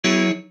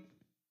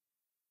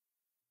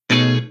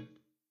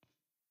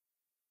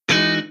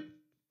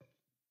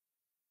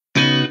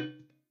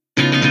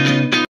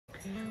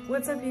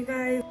What's up, you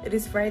guys? It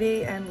is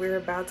Friday and we're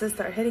about to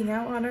start heading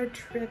out on our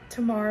trip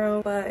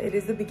tomorrow, but it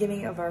is the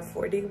beginning of our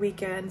 4-day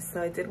weekend,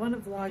 so I did want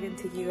to vlog and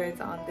take you guys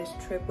on this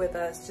trip with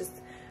us. Just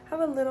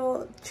have a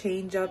little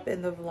change up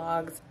in the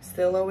vlogs.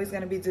 Still always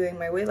going to be doing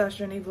my weight loss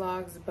journey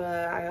vlogs,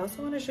 but I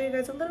also want to show you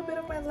guys a little bit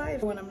of my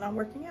life when I'm not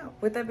working out.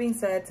 With that being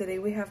said, today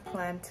we have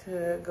planned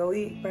to go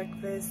eat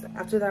breakfast.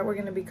 After that, we're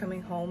going to be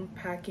coming home,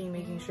 packing,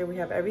 making sure we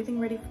have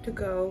everything ready to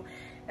go.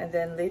 And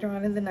then later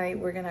on in the night,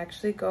 we're gonna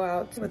actually go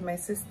out with my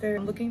sister.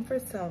 I'm looking for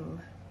some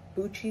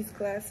Bucci's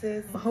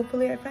glasses.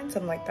 Hopefully I find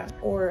some like that,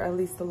 or at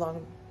least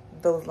along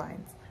those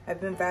lines. I've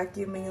been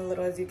vacuuming a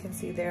little, as you can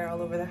see there,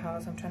 all over the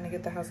house. I'm trying to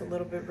get the house a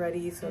little bit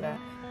ready so that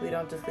we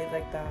don't just leave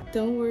like that.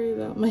 Don't worry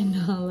about my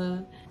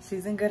Nala.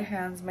 She's in good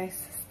hands. My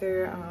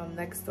sister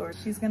next door,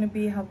 she's gonna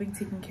be helping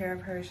taking care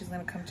of her. She's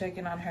gonna come check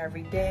in on her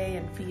every day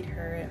and feed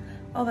her and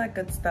all that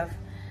good stuff,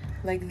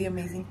 like the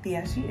amazing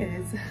tia she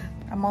is.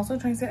 I'm also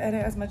trying to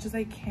edit as much as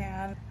I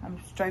can. I'm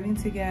striving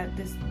to get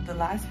the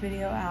last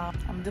video out.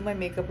 I'm gonna do my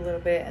makeup a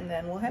little bit and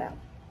then we'll head out.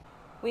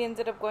 We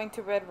ended up going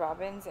to Red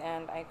Robin's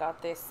and I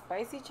got this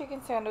spicy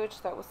chicken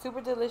sandwich that was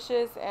super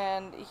delicious,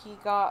 and he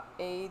got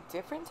a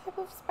different type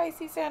of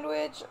spicy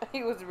sandwich.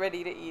 He was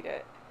ready to eat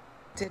it.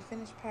 Did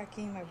finish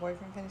packing, my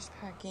boyfriend finished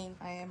packing.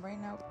 I am right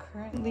now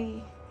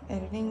currently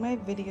editing my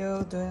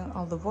video, doing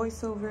all the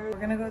voiceover. We're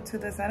gonna go to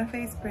the Santa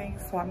Fe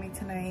Springs swap meet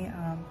tonight.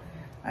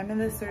 I'm in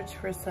the search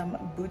for some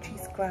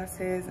Bucci's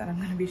glasses, and I'm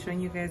going to be showing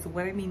you guys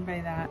what I mean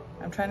by that.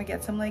 I'm trying to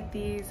get some like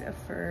these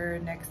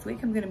for next week.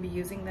 I'm going to be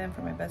using them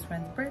for my best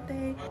friend's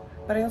birthday,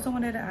 but I also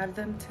wanted to add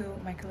them to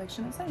my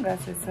collection of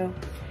sunglasses, so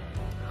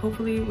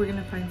hopefully we're going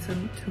to find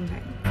some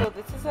tonight. So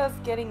this is us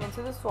getting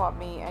into the swap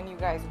meet, and you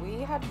guys,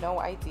 we had no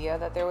idea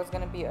that there was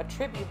going to be a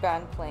tribute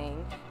band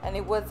playing, and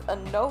it was a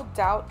No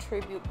Doubt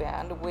tribute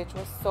band, which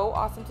was so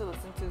awesome to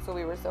listen to, so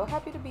we were so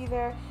happy to be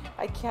there.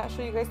 I can't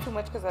show you guys too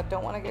much because I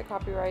don't want to get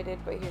copyrighted,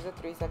 but here's a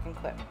 3-second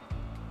clip.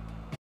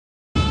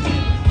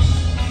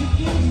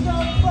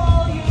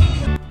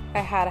 I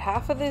had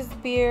half of this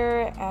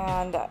beer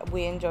and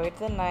we enjoyed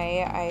the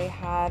night. I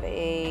had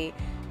a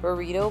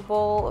burrito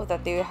bowl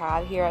that they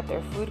had here at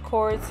their food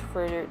courts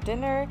for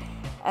dinner,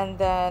 and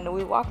then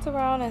we walked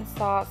around and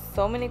saw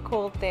so many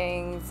cool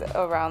things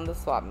around the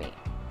swap meet.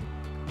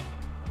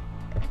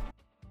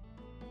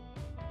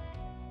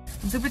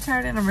 I'm super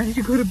tired and I'm ready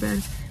to go to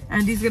bed.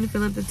 Andy's gonna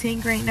fill up the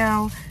tank right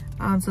now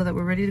so that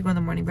we're ready to go in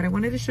the morning, but I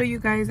wanted to show you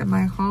guys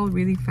my haul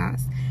really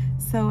fast.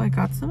 So I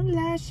got some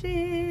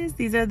lashes.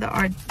 These are the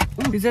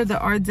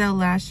Ardell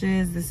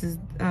lashes. This is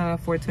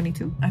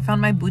 $4.22. I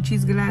found my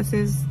Bucci's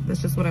glasses.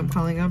 That's just what I'm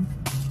calling them.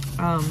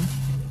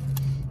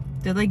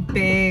 They're like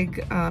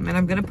big, and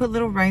I'm gonna put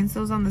little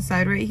rhinestones on the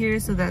side right here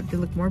so that they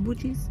look more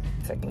Bucci's.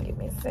 Give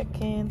me a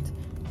second.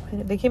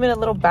 They came in a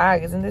little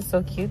bag. Isn't this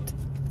so cute?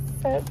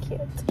 So cute.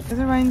 These are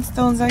the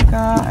rhinestones I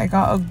got. I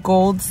got a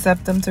gold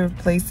septum to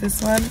replace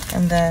this one,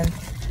 and then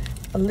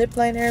a lip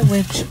liner,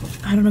 which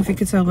I don't know if you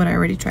could tell, but I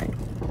already tried.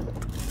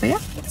 But yeah,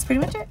 that's pretty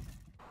much it.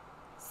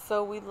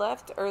 So we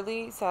left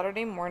early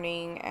Saturday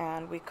morning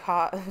and we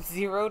caught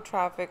zero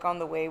traffic on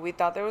the way. We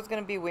thought there was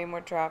going to be way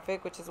more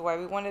traffic, which is why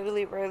we wanted to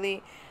leave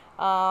early.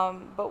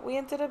 But we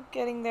ended up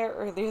getting there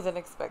earlier than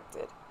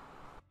expected.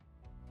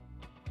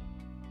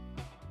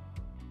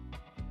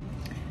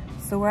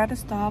 So we're at a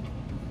stop.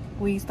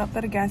 We stopped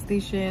at a gas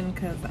station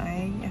because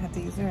I had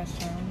to use the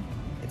restroom.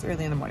 It's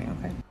early in the morning,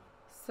 okay?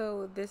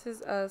 So this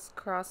is us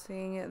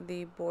crossing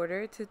the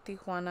border to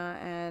Tijuana,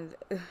 and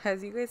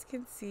as you guys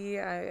can see,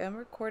 I am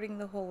recording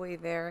the whole way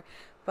there,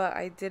 but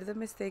I did the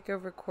mistake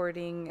of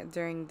recording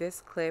during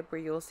this clip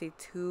where you'll see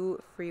 2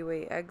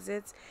 freeway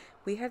exits.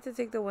 We had to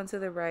take the one to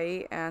the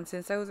right, and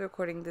since I was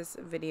recording this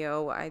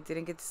video, I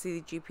didn't get to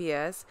see the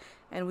GPS,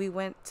 and we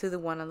went to the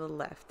one on the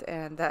left,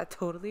 and that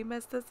totally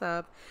messed us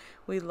up.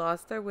 We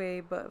lost our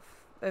way, but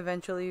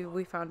eventually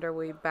we found our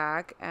way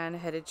back and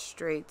headed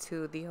straight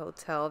to the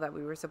hotel that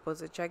we were supposed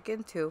to check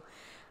into.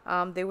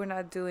 They were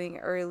not doing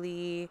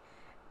early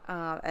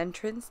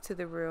entrance to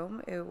the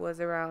room. It was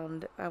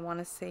around, I want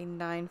to say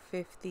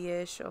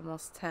 9:50ish,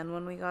 almost 10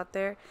 when we got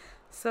there.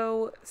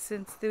 So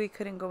since we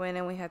couldn't go in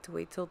and we had to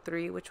wait till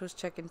 3, which was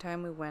check-in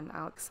time, we went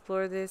out,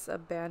 explore this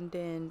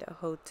abandoned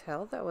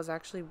hotel that was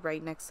actually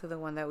right next to the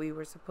one that we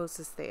were supposed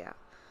to stay at.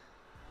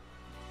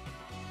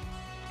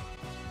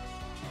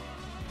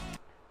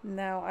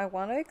 Now I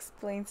want to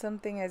explain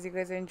something as you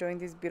guys are enjoying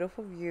these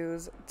beautiful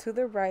views. To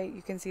the right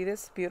you can see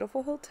this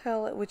beautiful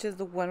hotel, which is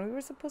the one we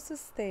were supposed to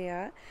stay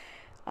at,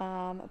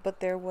 but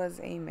there was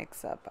a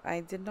mix-up. I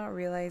did not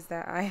realize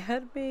that I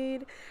had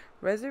made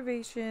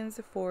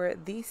reservations for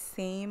the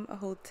same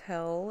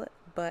hotel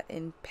but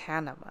in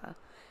Panama.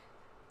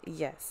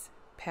 Yes,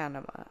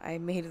 Panama. I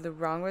made the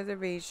wrong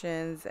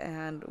reservations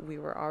and we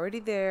were already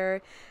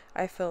there.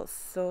 I felt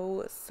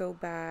so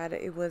bad.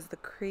 It was the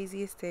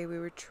craziest day. We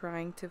were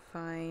trying to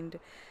find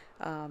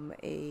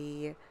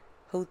a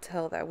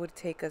hotel that would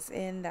take us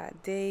in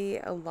that day.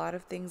 A lot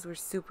of things were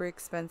super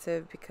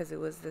expensive because it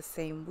was the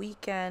same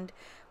weekend,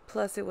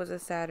 plus it was a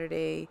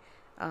Saturday.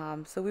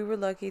 So we were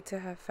lucky to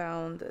have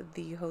found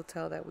the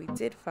hotel that we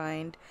did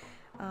find,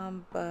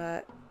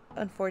 but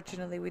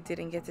unfortunately we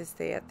didn't get to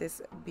stay at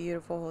this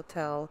beautiful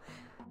hotel.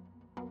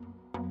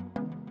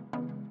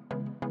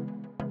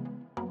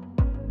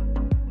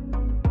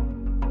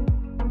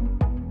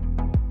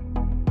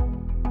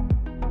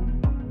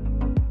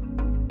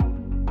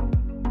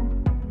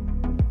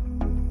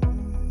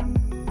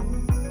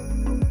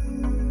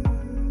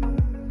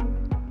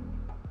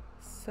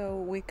 So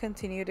we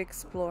continued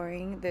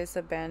exploring this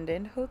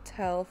abandoned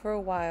hotel for a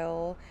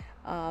while,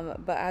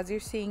 but as you're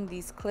seeing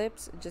these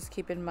clips, just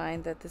keep in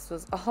mind that this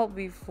was all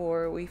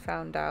before we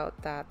found out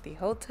that the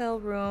hotel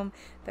room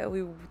that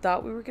we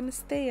thought we were going to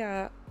stay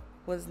at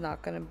was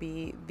not going to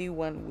be the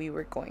one we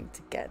were going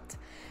to get.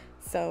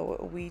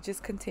 So we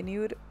just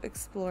continued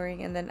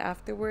exploring, and then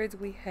afterwards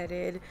we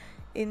headed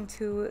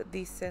into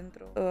the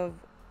centro of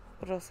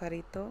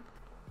Rosarito.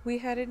 We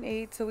hadn't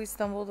ate, so we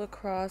stumbled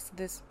across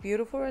this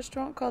beautiful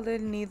restaurant called El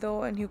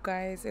Nido, and you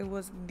guys, it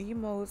was the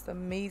most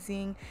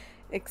amazing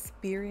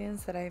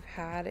experience that I've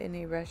had in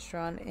a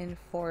restaurant in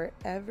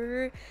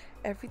forever.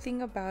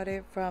 Everything about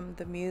it, from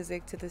the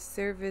music to the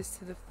service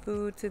to the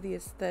food to the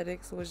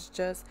aesthetics, was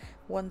just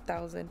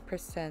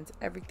 1000%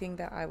 everything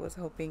that I was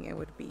hoping it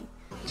would be.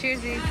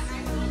 Cheersies!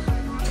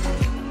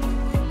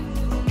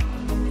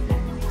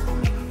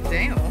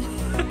 Damn!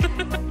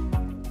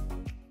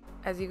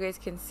 As you guys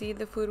can see,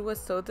 the food was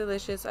so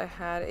delicious. I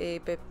had a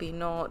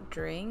pepino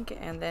drink,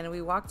 and then we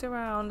walked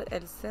around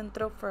El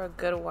Centro for a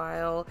good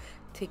while,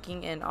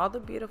 taking in all the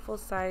beautiful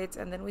sights,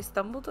 and then we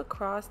stumbled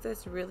across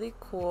this really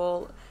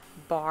cool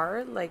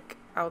bar like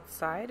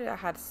outside. It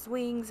had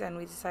swings, and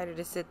we decided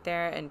to sit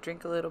there and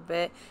drink a little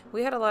bit.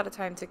 We had a lot of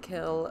time to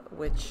kill,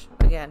 which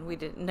again, we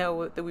didn't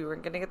know that we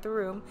weren't gonna get the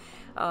room.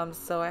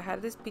 So I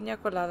had this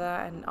piña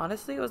colada, and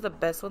honestly it was the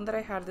best one that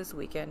I had this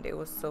weekend. It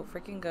was so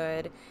freaking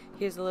good.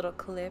 Here's a little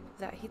clip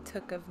that he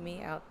took of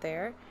me out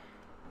there.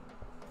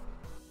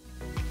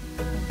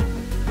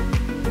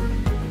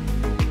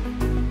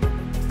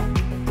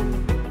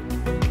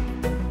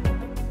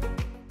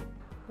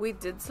 We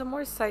did some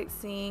more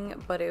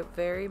sightseeing, but it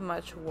very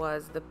much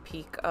was the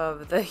peak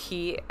of the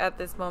heat at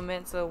this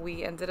moment, so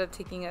we ended up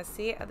taking a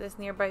seat at this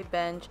nearby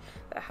bench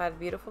that had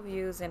beautiful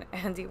views, and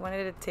Andy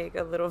wanted to take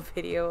a little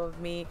video of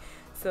me,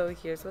 so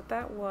here's what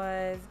that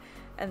was.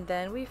 And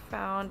then we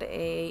found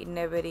a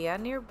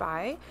neveria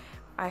nearby.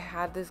 I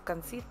had this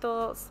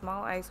gansito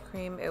small ice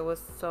cream. It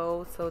was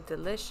so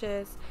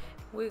delicious.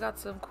 We got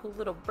some cool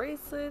little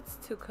bracelets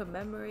to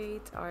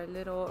commemorate our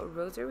little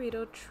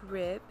Rosarito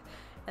trip.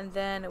 And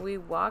then we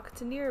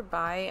walked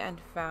nearby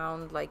and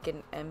found like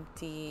an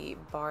empty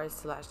bar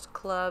slash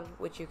club,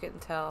 which you can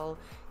tell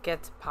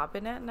gets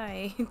popping at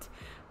night,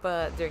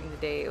 but during the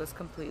day it was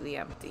completely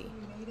empty.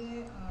 We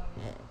made it.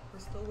 We're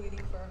still waiting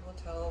for our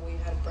hotel. We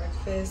had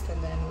breakfast,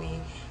 and then we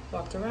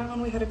walked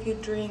around. We had a few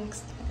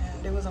drinks,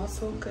 and it was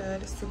also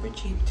good. Super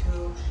cheap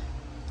too.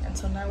 And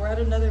so now we're at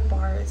another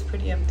bar. It's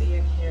pretty empty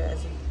in here,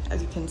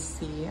 as you can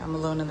see. I'm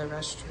alone in the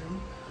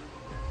restroom.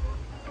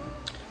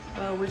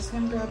 We're just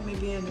gonna grab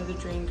maybe another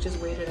drink, just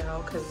wait it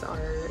out, because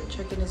our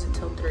check-in is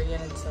until 3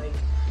 and it's like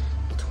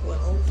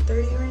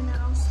 12:30 right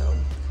now, so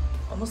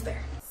almost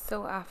there.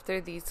 So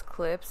after these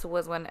clips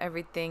was when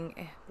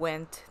everything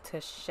went to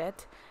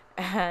shit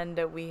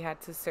and we had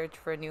to search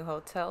for a new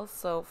hotel.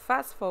 So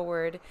fast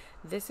forward,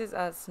 this is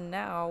us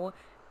now,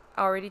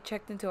 already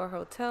checked into our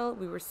hotel.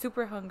 We were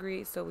super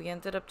hungry, so we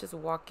ended up just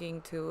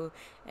walking to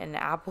an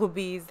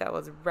Applebee's that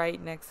was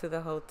right next to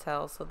the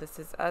hotel. So this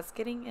is us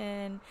getting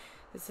in.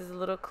 This is a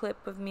little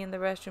clip of me in the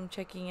restroom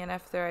checking in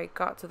after I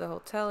got to the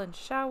hotel and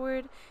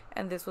showered,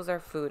 and this was our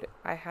food.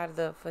 I had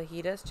the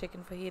fajitas,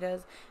 chicken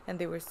fajitas, and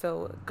they were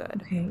so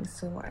good. Okay,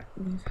 so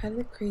we've had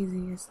the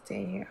craziest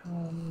day.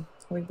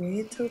 We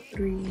waited till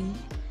 3.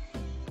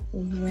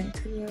 We went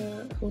to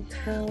the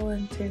hotel,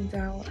 and turned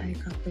out I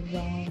got the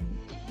wrong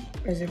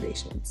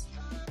reservations.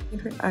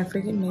 I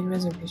freaking made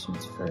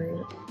reservations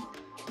for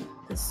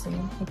the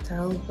same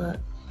hotel,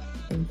 but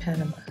in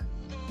Panama.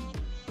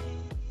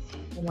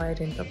 Why I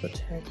didn't double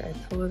check. I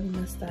totally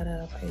messed that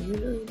up. I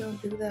usually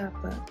don't do that,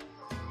 but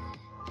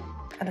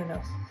I don't know.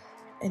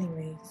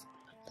 Anyways,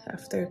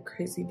 after a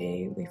crazy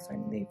day, we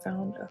finally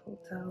found a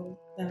hotel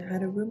that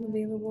had a room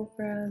available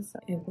for us.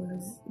 It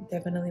was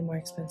definitely more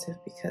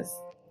expensive because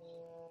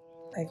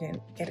I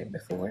didn't get it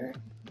before,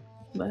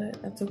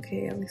 but that's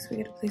okay. At least we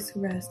get a place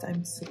to rest.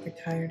 I'm super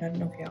tired. I don't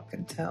know if y'all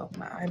can tell.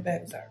 My eye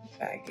bags are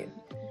bagging.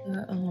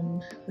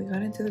 We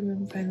got into the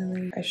room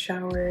finally. I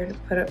showered,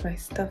 put up my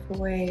stuff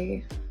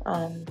away,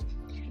 and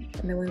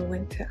then we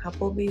went to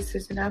Applebee's.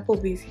 There's an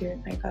Applebee's here,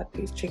 and I got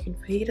these chicken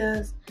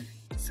fajitas.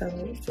 So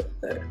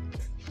good.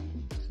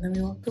 And then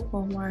we walked to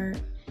Walmart.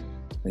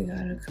 We got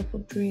a couple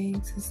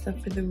drinks and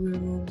stuff for the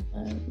room.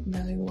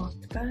 Now we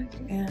walked back,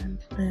 and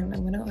I'm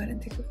gonna go ahead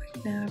and take a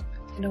quick nap.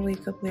 I'm gonna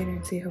wake up later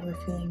and see how we're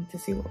feeling to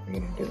see what we're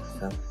gonna do.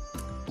 So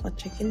I'll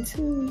check in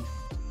soon.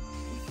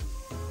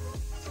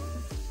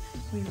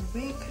 We're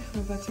awake.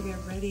 We're about to get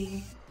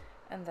ready.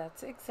 And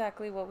that's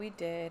exactly what we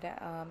did.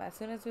 As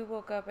soon as we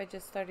woke up, I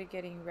just started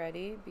getting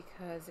ready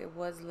because it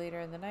was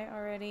later in the night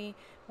already.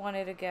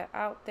 Wanted to get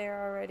out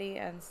there already,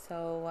 and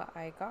so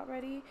I got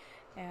ready.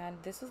 And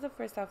this was the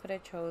first outfit I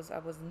chose. I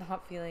was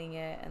not feeling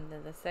it. And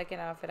then the second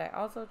outfit I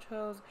also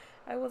chose,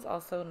 I was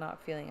also not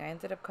feeling. I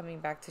ended up coming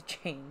back to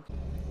change.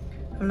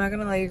 I'm not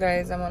gonna lie, you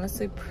guys, I'm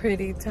honestly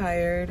pretty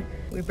tired.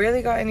 We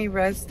barely got any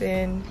rest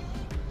in,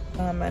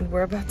 and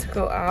we're about to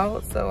go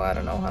out, so I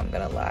don't know how I'm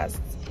gonna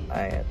last.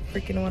 I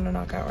freaking want to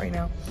knock out right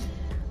now.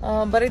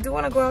 But I do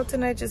want to go out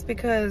tonight just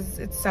because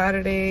it's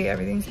Saturday,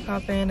 everything's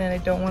popping, and I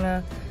don't want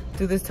to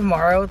do this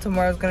tomorrow.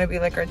 Tomorrow's gonna be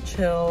like our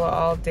chill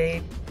all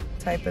day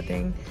type of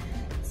thing.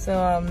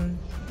 So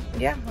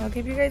yeah, I'll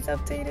keep you guys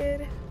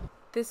updated.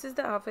 This is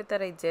the outfit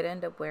that I did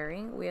end up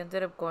wearing. We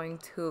ended up going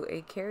to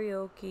a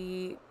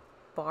karaoke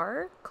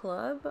bar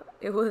club.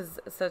 It was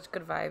such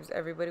good vibes.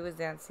 Everybody was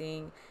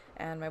dancing,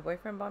 and my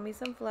boyfriend bought me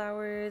some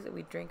flowers.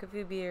 We drank a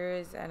few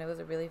beers, and it was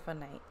a really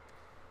fun night.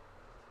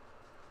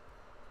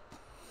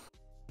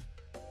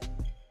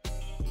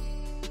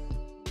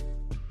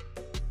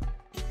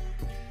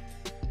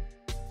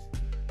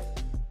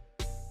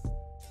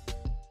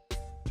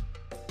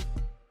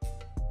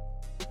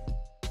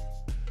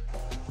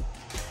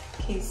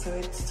 Okay, so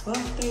it's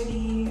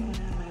 12:30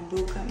 and my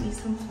boo got me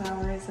some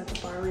flowers at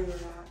the bar we were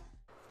at.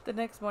 The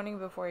next morning,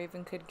 before I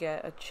even could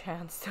get a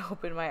chance to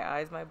open my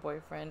eyes, my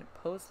boyfriend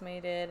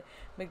postmated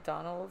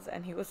McDonald's,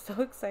 and he was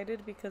so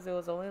excited because it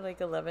was only like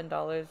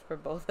 $11 for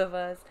both of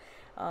us.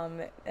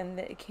 And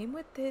it came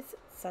with this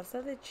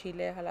salsa de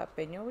chile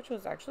jalapeño, which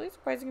was actually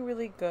surprisingly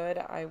really good.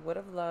 I would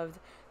have loved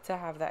to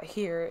have that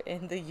here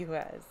in the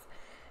US.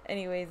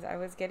 Anyways, I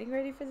was getting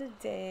ready for the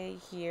day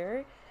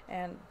here,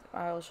 and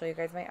I'll show you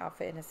guys my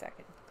outfit in a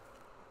second.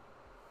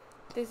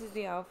 This is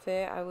the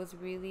outfit. I was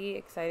really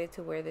excited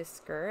to wear this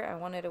skirt. I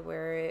wanted to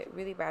wear it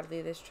really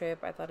badly this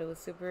trip. I thought it was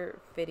super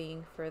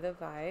fitting for the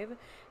vibe.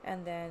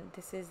 And then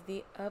this is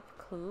the up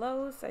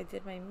close. I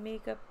did my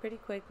makeup pretty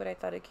quick, but I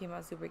thought it came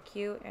out super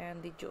cute,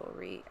 and the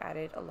jewelry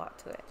added a lot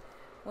to it.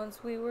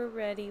 Once we were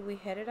ready, we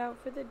headed out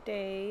for the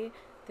day.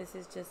 This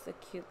is just a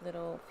cute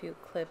little few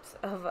clips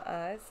of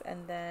us,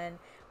 and then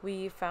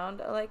we found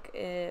like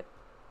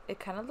it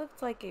kind of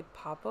looked like a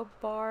pop-up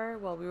bar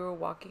while we were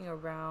walking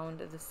around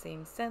the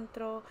same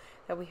centro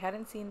that we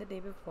hadn't seen the day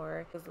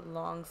before. It was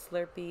long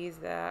Slurpees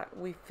that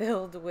we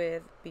filled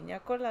with piña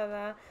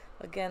colada.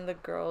 Again, the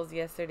girls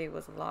yesterday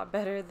was a lot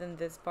better than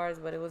this bar's,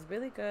 but it was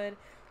really good.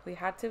 We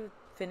had to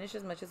finish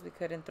as much as we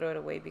could and throw it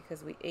away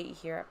because we ate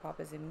here at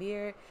Papa's and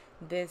Beer.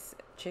 This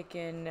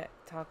chicken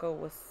taco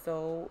was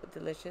so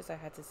delicious. I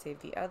had to save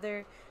the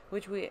other,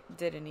 which we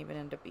didn't even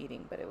end up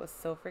eating, but it was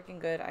so freaking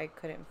good. I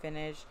couldn't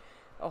finish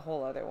a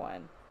whole other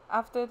one.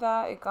 After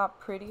that, it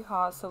got pretty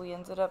hot, so we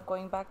ended up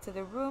going back to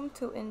the room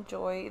to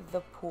enjoy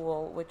the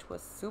pool, which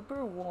was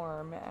super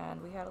warm,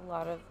 and we had a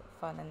lot of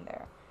fun in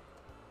there.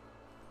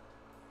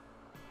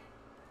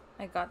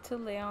 I got to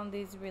lay on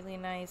these really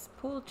nice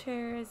pool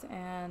chairs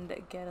and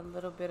get a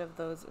little bit of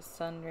those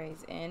sun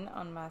rays in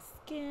on my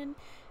skin,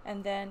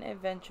 and then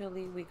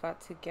eventually we got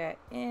to get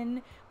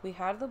in. We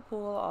had the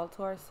pool all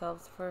to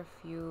ourselves for a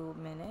few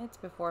minutes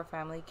before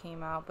family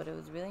came out, but it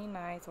was really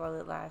nice while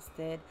it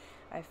lasted.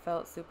 I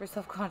felt super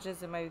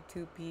self-conscious in my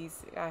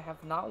two-piece. I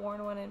have not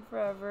worn one in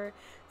forever,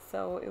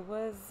 so it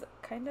was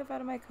kind of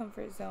out of my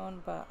comfort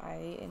zone, but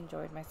I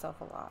enjoyed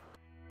myself a lot.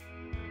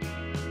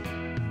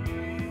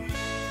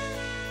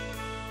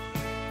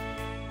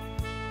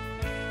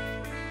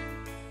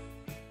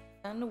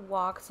 And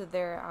walked to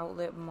their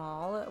outlet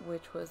mall,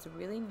 which was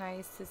really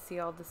nice to see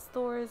all the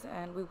stores,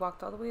 and we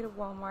walked all the way to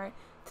Walmart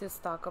to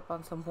stock up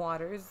on some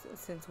waters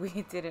since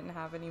we didn't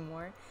have any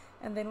more.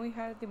 And then we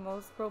had the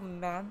most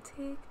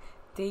romantic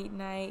date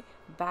night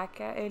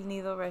back at El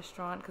Nido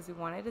restaurant because we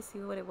wanted to see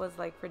what it was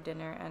like for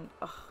dinner, and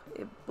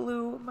it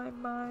blew my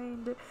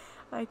mind.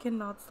 I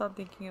cannot stop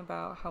thinking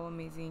about how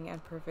amazing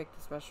and perfect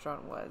this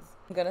restaurant was.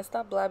 I'm gonna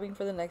stop blabbing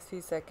for the next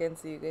few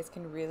seconds so you guys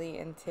can really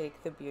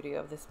intake the beauty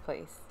of this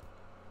place.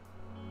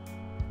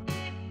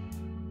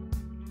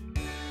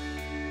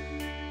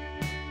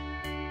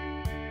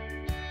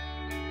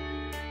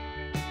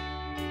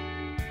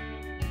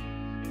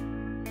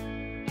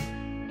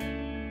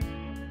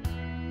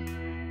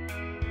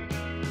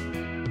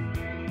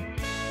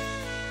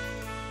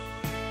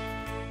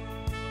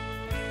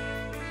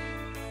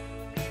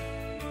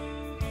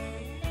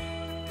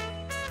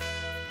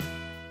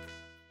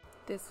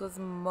 This was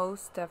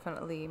most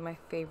definitely my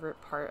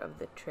favorite part of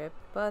the trip,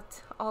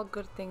 but all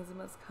good things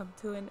must come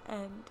to an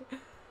end.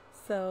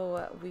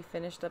 So we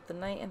finished up the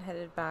night and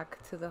headed back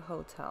to the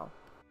hotel.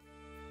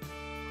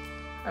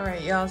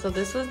 Alright y'all, so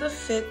this was the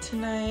fit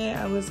tonight.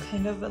 I was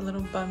kind of a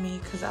little bummy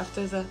because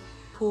after the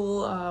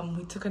pool.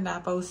 We took a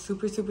nap. I was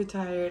super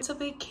tired. It's a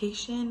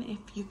vacation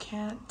if you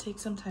can't take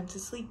some time to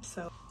sleep.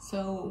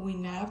 So we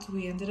napped.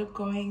 We ended up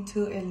going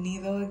to El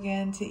Nido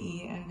again to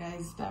eat, and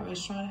guys, that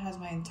restaurant has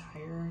my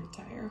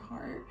entire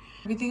heart.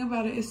 Everything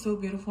about it is so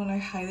beautiful, and I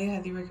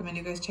highly recommend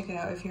you guys check it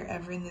out if you're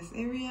ever in this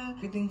area.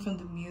 Everything from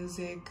the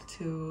music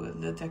to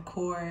the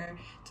decor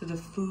to the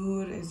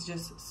food is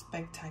just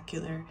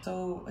spectacular.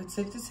 So it's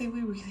safe to say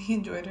we really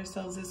enjoyed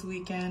ourselves this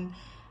weekend.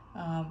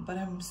 But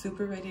I'm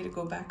super ready to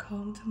go back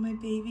home to my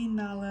baby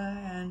Nala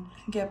and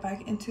get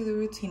back into the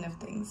routine of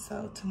things.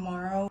 So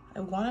tomorrow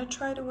I want to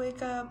try to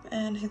wake up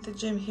and hit the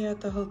gym here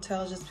at the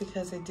hotel, just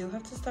because I do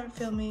have to start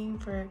filming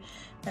for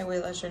my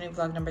weight loss journey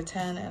vlog number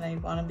 10, and I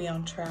want to be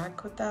on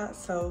track with that.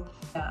 So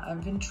yeah,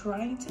 I've been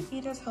trying to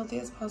eat as healthy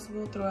as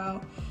possible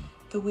throughout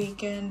the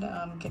weekend,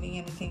 getting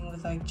anything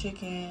with like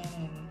chicken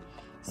and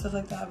stuff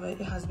like that, but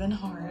it has been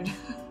hard.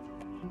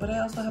 But I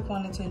also have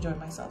wanted to enjoy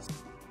myself.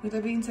 With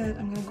that being said,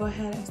 I'm gonna go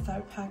ahead and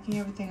start packing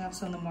everything up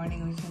so in the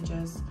morning we can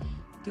just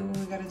do what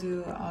we gotta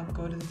do. I'll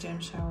go to the gym,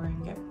 shower,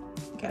 and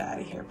get out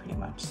of here pretty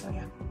much. So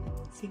yeah,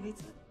 see you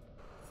later.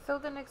 So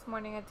the next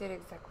morning I did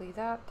exactly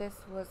that. This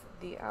was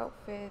the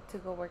outfit to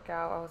go work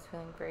out. I was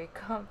feeling very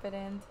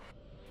confident.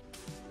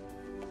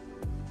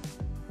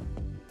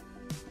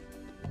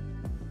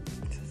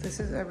 So this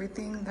is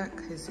everything that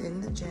is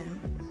in the gym.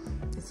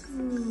 This is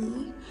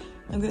me.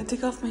 I'm gonna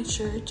take off my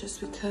shirt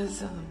just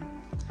because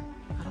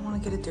I don't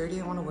want to get it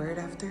dirty. I want to wear it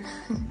after.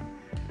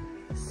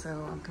 So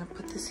I'm gonna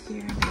put this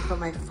here. I'm gonna put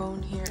my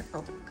phone here.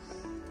 Oh,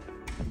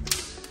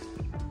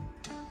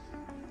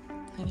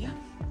 and yeah,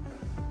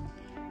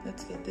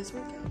 let's get this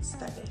workout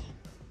started.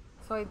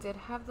 So I did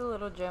have the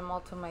little gym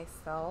all to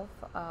myself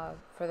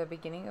for the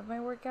beginning of my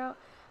workout,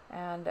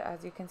 and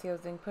as you can see, I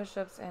was doing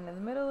push-ups, and in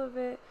the middle of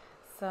it,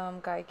 some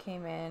guy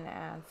came in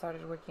and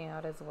started working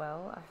out as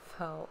well. I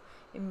felt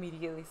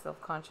immediately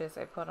self-conscious.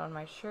 I put on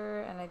my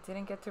shirt and I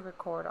didn't get to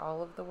record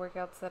all of the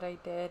workouts that I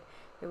did.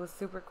 It was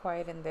super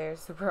quiet in there,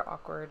 super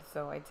awkward,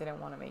 so I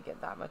didn't want to make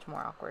it that much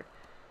more awkward.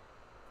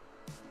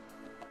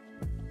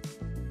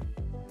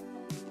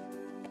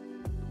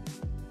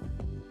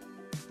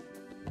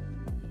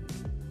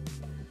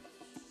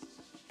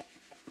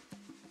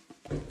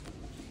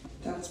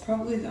 That was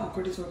probably the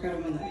awkwardest workout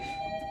of my life.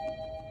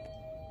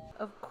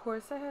 Of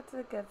course, I had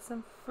to get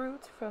some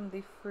fruit from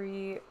the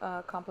free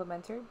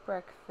complimentary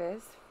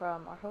breakfast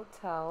from our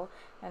hotel,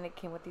 and it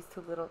came with these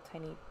two little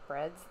tiny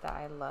breads that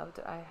I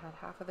loved. I had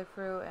half of the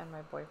fruit and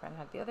my boyfriend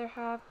had the other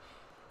half.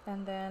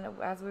 And then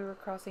as we were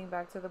crossing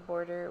back to the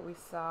border, we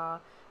saw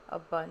a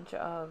bunch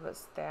of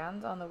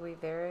stands on the way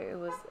there. It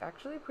was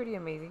actually pretty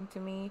amazing to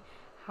me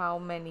how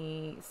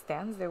many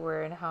stands there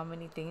were and how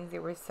many things they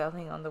were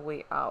selling on the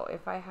way out.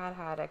 If I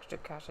had extra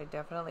cash, I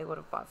definitely would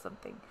have bought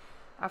something.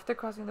 After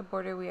crossing the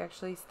border, we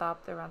actually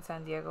stopped around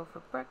San Diego for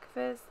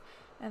breakfast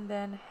and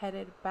then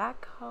headed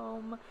back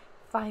home,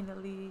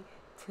 finally,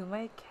 to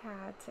my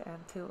cat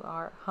and to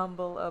our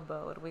humble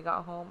abode. We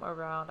got home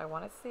around, I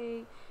want to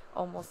say,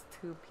 almost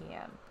 2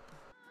 p.m.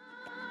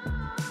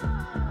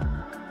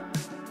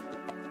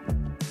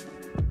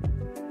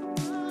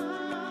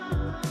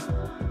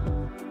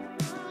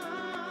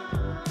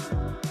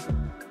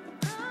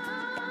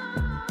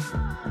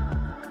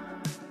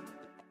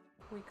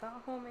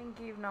 Got home and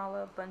gave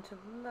Nala a bunch of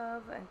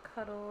love and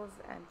cuddles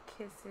and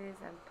kisses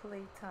and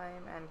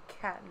playtime and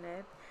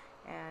catnip,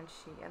 and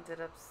she ended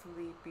up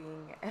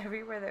sleeping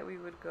everywhere that we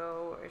would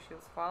go. She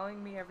was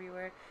following me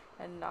everywhere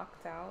and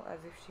knocked out as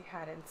if she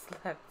hadn't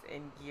slept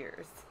in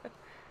years.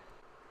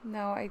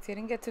 Now, I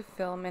didn't get to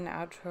film an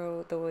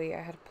outro the way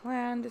I had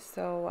planned,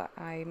 so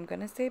I'm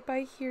gonna say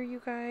bye here,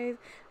 you guys.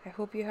 I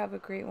hope you have a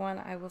great one.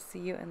 I will see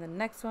you in the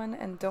next one,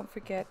 and don't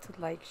forget to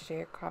like,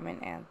 share, comment,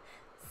 and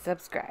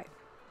subscribe.